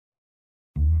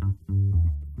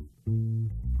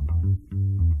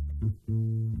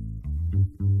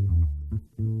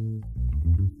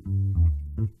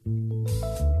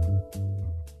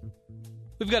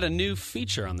We've got a new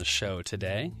feature on the show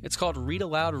today. It's called Read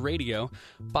Aloud Radio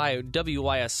by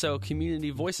WYSO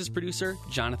Community Voices producer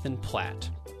Jonathan Platt.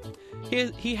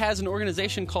 He has an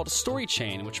organization called Story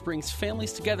Chain, which brings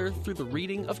families together through the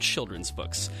reading of children's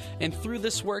books. And through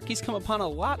this work, he's come upon a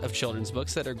lot of children's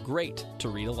books that are great to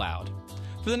read aloud.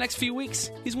 For the next few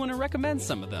weeks, he's going to recommend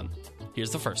some of them.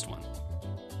 Here's the first one.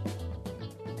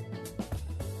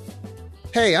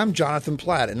 Hey, I'm Jonathan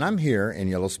Platt, and I'm here in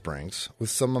Yellow Springs with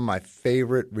some of my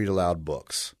favorite read-aloud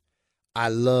books. I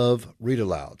love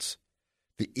read-alouds.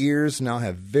 The ears now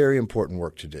have very important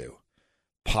work to do.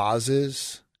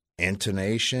 Pauses,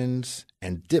 intonations,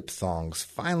 and diphthongs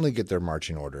finally get their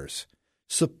marching orders.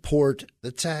 Support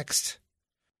the text.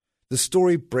 The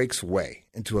story breaks away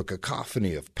into a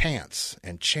cacophony of pants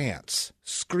and chants,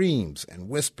 screams and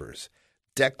whispers,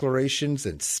 declarations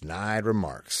and snide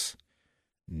remarks.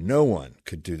 No one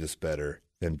could do this better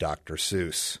than Dr.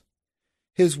 Seuss.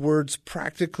 His words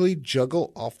practically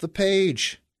juggle off the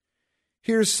page.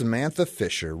 Here's Samantha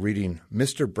Fisher reading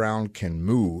Mr. Brown Can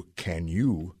Moo, Can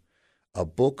You?, a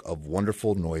book of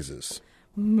wonderful noises.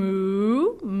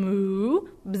 Moo, moo,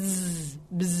 bzz,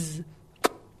 bzz.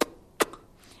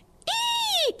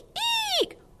 Eek,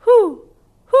 eek, hoo,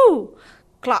 hoo.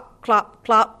 Clop, clop,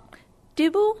 clop.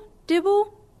 Dibble,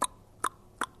 dibble.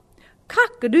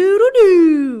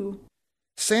 Cock-a-doodle-doo.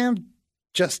 Sam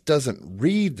just doesn't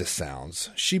read the sounds.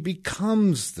 She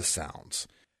becomes the sounds.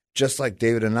 Just like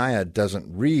David Anaya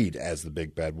doesn't read as the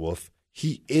Big Bad Wolf,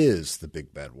 he is the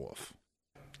Big Bad Wolf.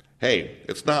 Hey,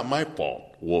 it's not my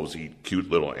fault wolves eat cute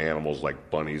little animals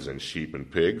like bunnies and sheep and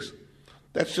pigs.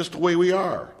 That's just the way we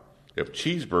are. If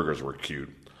cheeseburgers were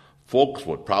cute, folks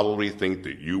would probably think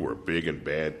that you were big and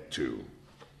bad too.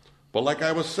 But like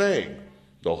I was saying,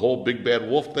 the whole Big Bad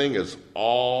Wolf thing is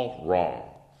all wrong.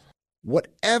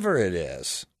 Whatever it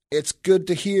is, it's good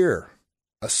to hear.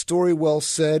 A story well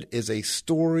said is a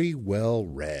story well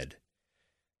read.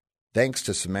 Thanks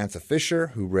to Samantha Fisher,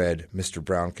 who read Mr.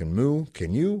 Brown Can Moo,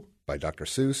 Can You? By Dr.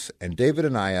 Seuss, and David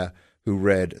Anaya, who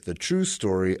read The True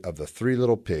Story of the Three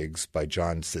Little Pigs by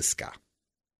John Siska.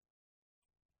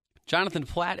 Jonathan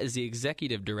Platt is the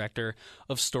executive director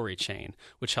of Story Chain,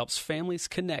 which helps families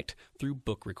connect through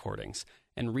book recordings.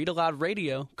 And Read Aloud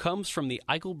Radio comes from the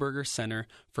Eichelberger Center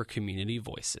for Community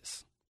Voices.